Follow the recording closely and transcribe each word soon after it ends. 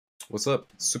What's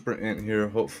up? Super Ant here.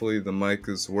 Hopefully the mic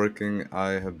is working.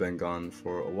 I have been gone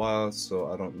for a while, so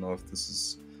I don't know if this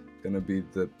is gonna be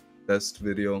the best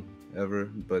video ever,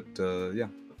 but yeah,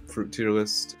 fruit tier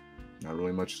list. Not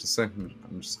really much to say.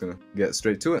 I'm just gonna get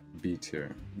straight to it. B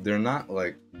tier. They're not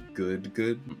like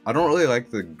good. I don't really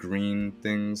like the green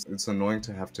things. It's annoying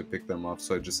to have to pick them off,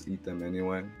 so I just eat them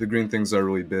anyway. The green things are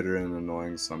really bitter and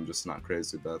annoying, so I'm just not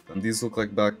crazy about them. These look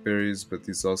like blackberries, but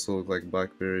these also look like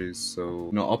blackberries, so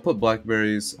no, I'll put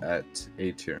blackberries at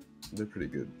A tier. They're pretty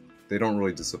good. They don't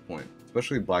really disappoint,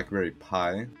 especially blackberry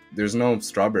pie. There's no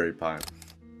strawberry pie.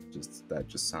 That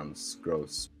just sounds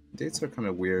gross. Dates are kind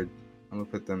of weird. I'm gonna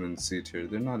put them in C tier.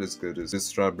 They're not as good as the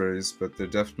strawberries, but they're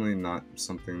definitely not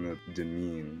something that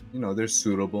demean. You know, they're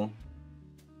suitable.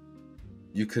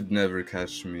 You could never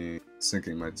catch me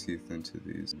sinking my teeth into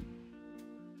these.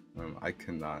 I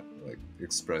cannot like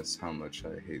express how much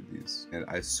I hate these, and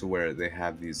I swear they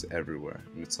have these everywhere,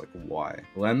 and it's like, why?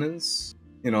 Lemons,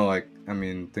 you know, like, I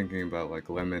mean, thinking about like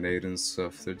lemonade and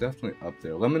stuff, they're definitely up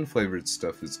there. Lemon flavored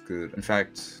stuff is good. In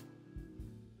fact,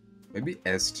 maybe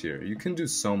S tier. You can do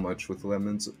so much with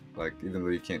lemons, like, even though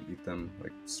you can't eat them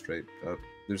like straight up.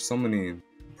 There's so many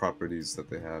properties that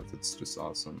they have that's just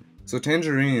awesome. So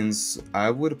tangerines,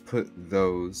 I would put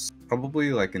those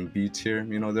probably like in B tier.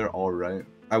 You know, they're alright.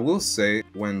 I will say,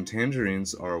 when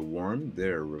tangerines are warm,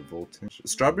 they're revolting.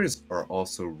 Strawberries are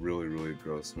also really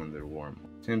gross when they're warm.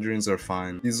 Tangerines are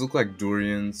fine. These look like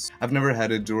durians. I've never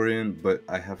had a durian, but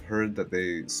I have heard that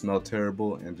they smell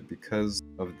terrible, and because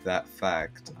of that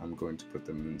fact, I'm going to put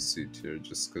them in C tier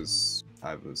just because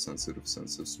I have a sensitive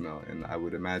sense of smell, and I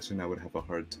would imagine I would have a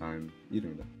hard time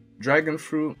eating them. Dragon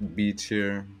fruit, B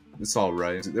tier. It's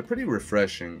alright. They're pretty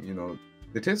refreshing, you know.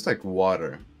 They taste like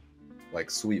water. Like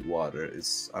sweet water.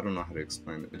 I don't know how to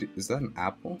explain it. Is that an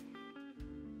apple?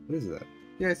 What is that?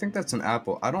 Yeah, I think that's an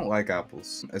apple. I don't like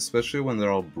apples, especially when they're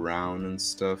all brown and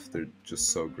stuff. They're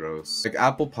just so gross. Like,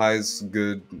 apple pie's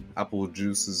good, apple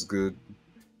juice is good,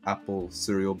 apple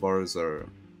cereal bars are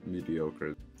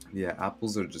mediocre. Yeah,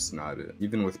 apples are just not it.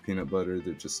 Even with peanut butter,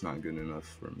 they're just not good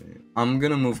enough for me. I'm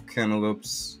gonna move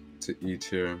cantaloupes to E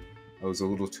tier. I was a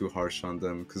little too harsh on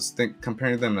them, because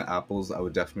comparing them to apples, I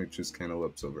would definitely choose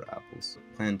cantaloupes over apples.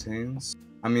 Plantains?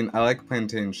 I mean, I like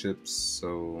plantain chips,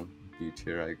 so B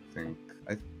tier, I think.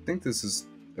 I think this is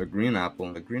a green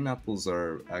apple. The green apples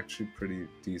are actually pretty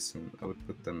decent. I would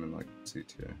put them in like C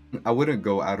tier. I wouldn't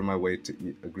go out of my way to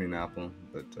eat a green apple,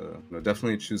 but no,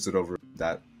 definitely choose it over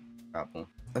that apple.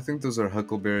 I think those are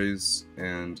huckleberries,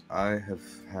 and I have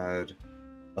had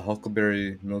a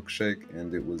huckleberry milkshake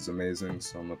and it was amazing,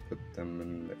 so I'm gonna put them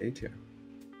in the A tier.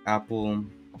 Apple,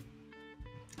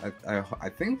 I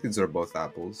think these are both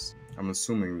apples. I'm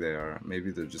assuming they are.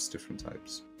 Maybe they're just different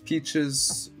types.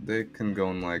 Peaches, they can go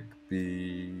in like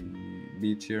B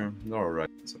tier. They're alright.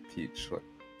 It's a peach. Like,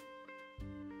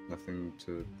 nothing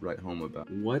to write home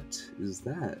about. What is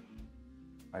that?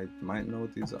 I might know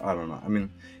what these are. I don't know. I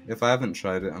mean, if I haven't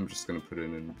tried it, I'm just gonna put it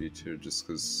in B tier just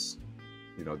because,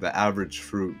 you know, the average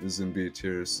fruit is in B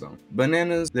tier, so.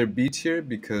 Bananas, they're B tier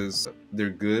because they're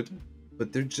good,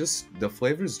 but they're just, the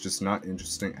flavor is just not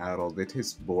interesting at all. They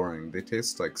taste boring. They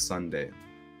taste like Sunday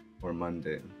or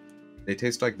Monday. They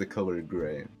taste like the color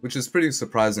gray, which is pretty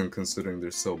surprising considering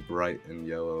they're so bright and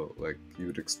yellow. Like, you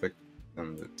would expect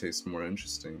them to taste more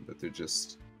interesting, but they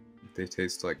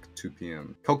taste like 2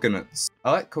 p.m. Coconuts.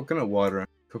 I like coconut water.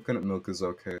 Coconut milk is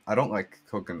okay. I don't like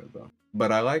coconut though.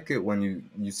 But I like it when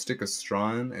you stick a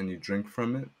straw in and you drink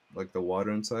from it, like the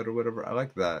water inside or whatever. I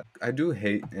like that. I do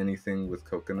hate anything with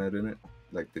coconut in it,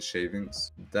 like the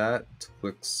shavings. That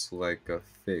looks like a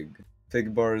fig.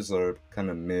 Fig bars are kind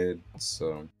of mid,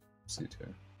 so C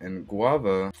tier. And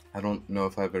guava, I don't know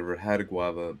if I've ever had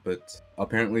guava, but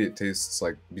apparently it tastes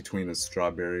like between a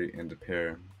strawberry and a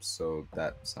pear, so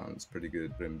that sounds pretty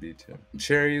good in B tier.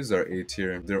 Cherries are A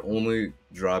tier. Their only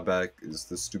drawback is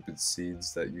the stupid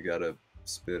seeds that you gotta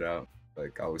spit out.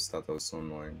 Like, I always thought that was so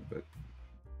annoying, but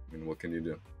I mean, what can you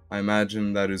do? I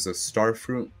imagine that is a star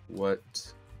fruit.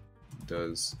 What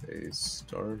does a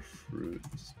star fruit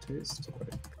taste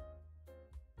like?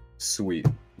 Sweet.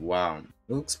 Wow.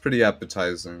 It looks pretty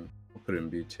appetizing. I'll put it in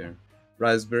B tier.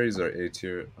 Raspberries are A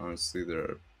tier. Honestly,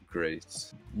 they're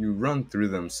great. You run through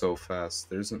them so fast.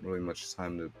 There isn't really much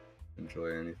time to enjoy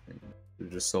anything. They're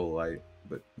just so light.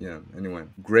 But yeah, anyway.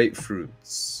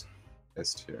 Grapefruits.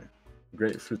 S tier.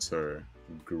 Grapefruits are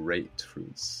great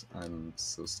fruits. I'm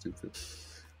so stupid.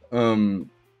 You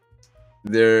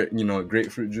know,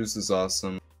 grapefruit juice is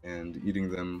awesome. And eating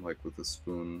them like with a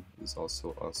spoon is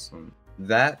also awesome.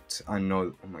 That, I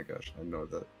know, oh my gosh, I know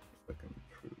that fucking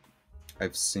fruit.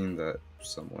 I've seen that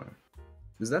somewhere.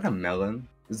 Is that a melon?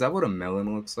 Is that what a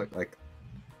melon looks like? Like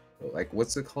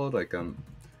what's it called? Like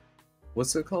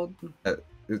what's it called?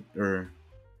 Or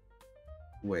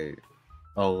wait,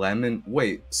 a lemon.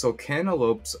 Wait, so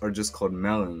cantaloupes are just called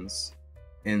melons,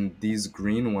 and these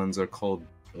green ones are called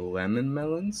lemon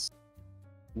melons?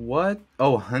 What?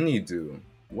 Oh, honeydew.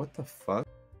 What the fuck?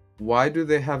 Why do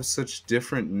they have such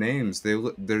different names?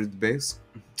 They're based.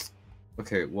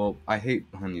 Okay, well, I hate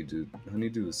honeydew.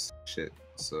 Honeydew is shit,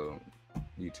 so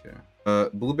E tier.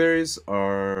 Blueberries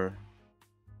are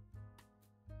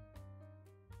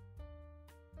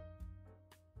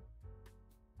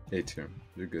A tier.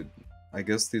 You're good. I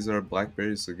guess these are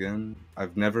blackberries again.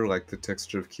 I've never liked the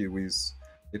texture of kiwis.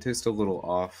 They taste a little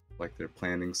off, like they're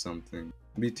planting something.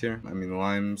 B tier. I mean,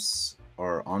 limes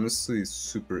are honestly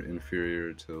super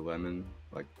inferior to lemon,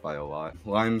 like by a lot.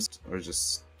 Limes are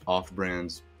just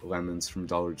off-brand lemons from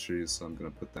Dollar Tree, so I'm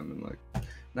gonna put them in like.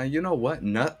 Now you know what?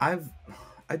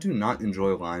 I do not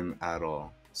enjoy lime at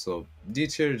all. So D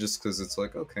tier just because it's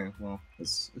like okay, well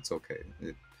it's okay.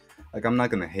 Like I'm not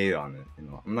gonna hate on it, you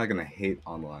know. I'm not gonna hate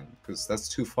on lime because that's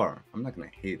too far. I'm not gonna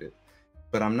hate it,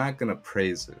 but I'm not gonna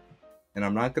praise it. And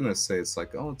I'm not gonna say it's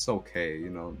like, oh, it's okay, you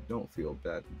know, don't feel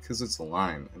bad because it's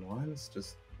lime, and lime is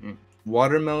just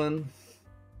watermelon.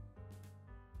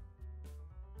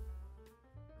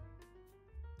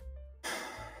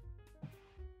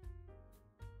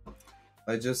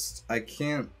 I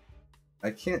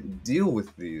can't deal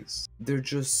with these. They're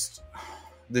just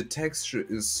the texture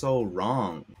is so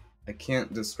wrong. I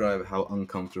can't describe how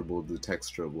uncomfortable the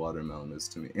texture of watermelon is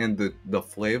to me, and the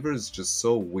flavor is just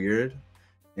so weird.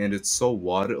 And it's so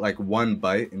water, like one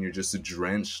bite and you're just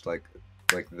drenched like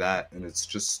that, and it's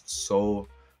just so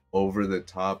over the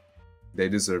top. They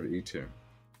deserve E tier.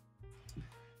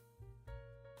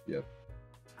 Yep.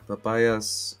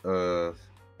 Papayas,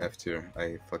 F tier.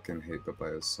 I fucking hate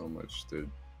papayas so much,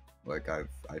 dude. Like I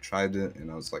tried it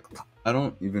and I was like, I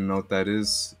don't even know what that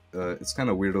is. It's kind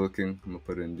of weird looking. I'm gonna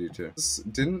put it in D tier.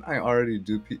 Didn't I already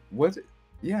do what?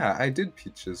 Yeah, I did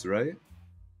peaches, right?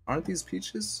 Aren't these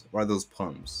peaches? Or are those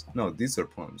plums? No, these are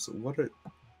plums. What are...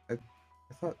 I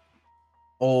thought...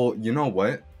 Oh, you know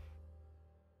what?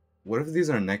 What if these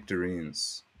are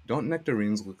nectarines? Don't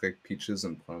nectarines look like peaches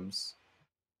and plums?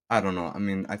 I don't know. I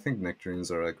mean, I think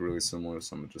nectarines are like really similar,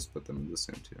 so I'm gonna just put them in the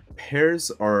same tier.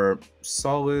 Pears are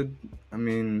solid. I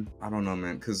mean, I don't know,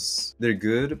 man, because they're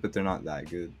good, but they're not that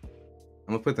good.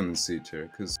 I'm gonna put them in C tier,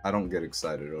 because I don't get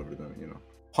excited over them, you know.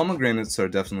 Pomegranates are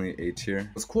definitely A tier.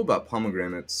 What's cool about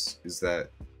pomegranates is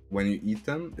that when you eat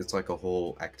them, it's like a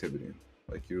whole activity.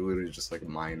 Like you're literally just like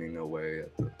mining away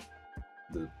at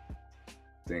the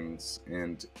things,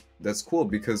 and that's cool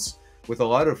because with a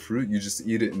lot of fruit, you just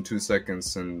eat it in 2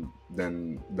 seconds and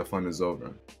then the fun is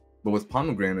over. But with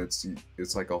pomegranates,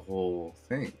 it's like a whole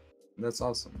thing. That's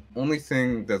awesome. Only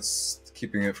thing that's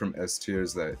keeping it from S tier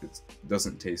is that it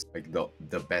doesn't taste like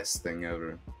the best thing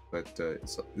ever. But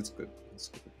it's good. It's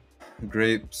good.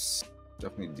 Grapes,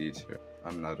 definitely D tier.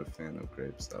 I'm not a fan of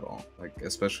grapes at all. Like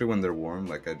especially when they're warm.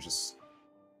 Like it's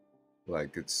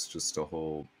just a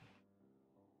whole.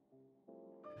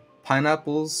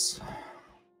 Pineapples,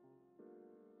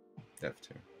 F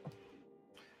tier.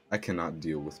 I cannot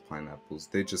deal with pineapples.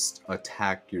 They just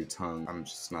attack your tongue. I'm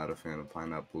just not a fan of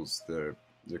pineapples. They're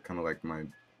kind of like my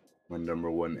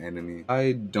 #1 enemy.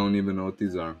 I don't even know what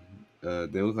these are.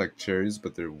 They look like cherries,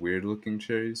 but they're weird looking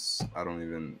cherries. I don't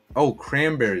even... Oh,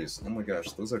 cranberries! Oh my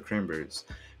gosh, those are cranberries.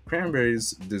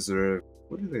 Cranberries deserve...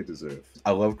 What do they deserve?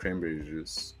 I love cranberry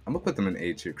juice. I'm gonna put them in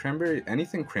A tier. Cranberry...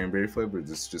 Anything cranberry flavored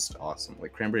is just awesome.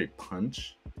 Like cranberry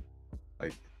punch.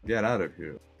 Like, get out of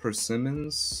here.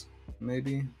 Persimmons,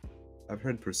 maybe? I've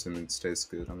heard persimmons taste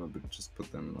good. I'm gonna just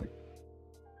put them in like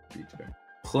B tier.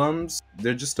 Plums,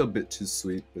 they're just a bit too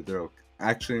sweet, but they're okay.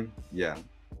 Actually, yeah.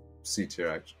 C tier,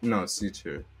 actually. No, C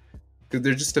tier. Because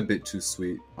they're just a bit too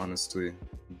sweet, honestly.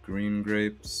 Green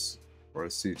grapes, or a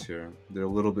C tier. They're a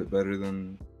little bit better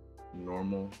than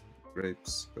normal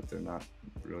grapes, but they're not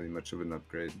really much of an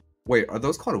upgrade. Wait, are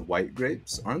those called white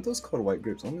grapes? Aren't those called white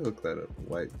grapes? Let me look that up.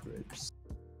 White grapes.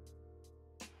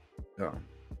 Oh,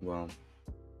 well,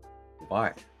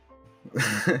 why?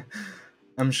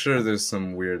 I'm sure there's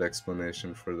some weird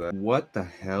explanation for that. What the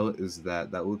hell is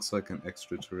that? That looks like an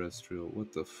extraterrestrial.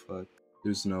 What the fuck?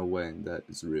 There's no way that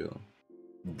is real.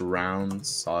 Brown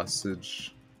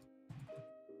sausage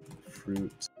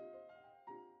fruit.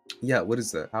 Yeah, what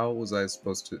is that? How was I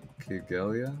supposed to...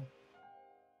 Kigelia?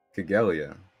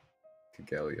 Kigelia.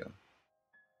 Kigelia.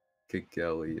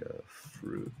 Kigelia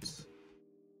fruit.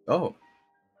 Oh.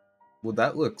 Well,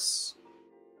 that looks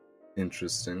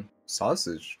interesting.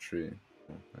 Sausage tree.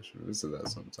 I should visit that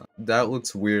sometime. That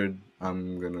looks weird.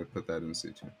 I'm gonna put that in C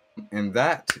tier. And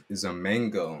that is a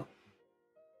mango.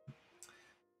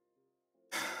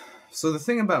 So the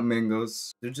thing about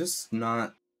mangoes, they're just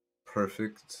not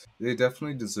perfect. They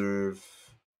definitely deserve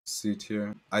C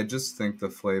tier. I just think the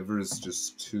flavor is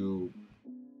just too...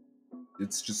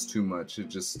 It's just too much. It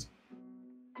just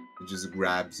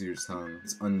grabs your tongue.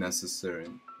 It's unnecessary.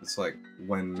 It's like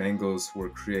when mangoes were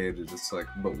created, it's like,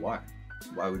 but why?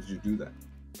 Why would you do that?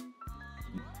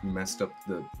 You messed up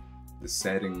the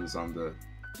settings on the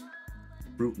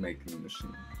fruit making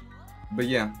machine. But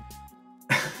yeah.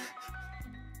 I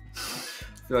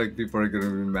feel like people are gonna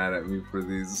be mad at me for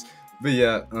these. But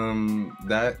yeah,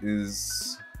 that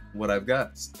is what I've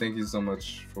got. Thank you so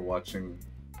much for watching.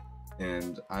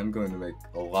 And I'm going to make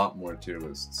a lot more tier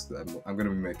lists. I'm going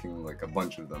to be making like a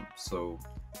bunch of them. So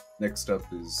next up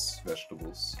is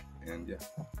vegetables. And yeah,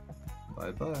 bye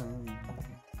bye.